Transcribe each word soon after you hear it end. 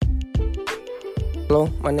Hello,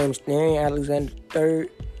 my name is Darian Alexander III.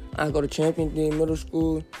 I go to Champion Dean Middle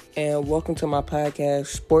School, and welcome to my podcast,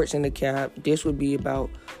 Sports in the Cab. This would be about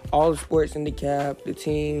all the sports in the cab, the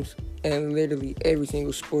teams, and literally every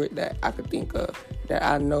single sport that I could think of that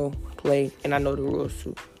I know, play, and I know the rules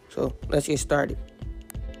to. So let's get started.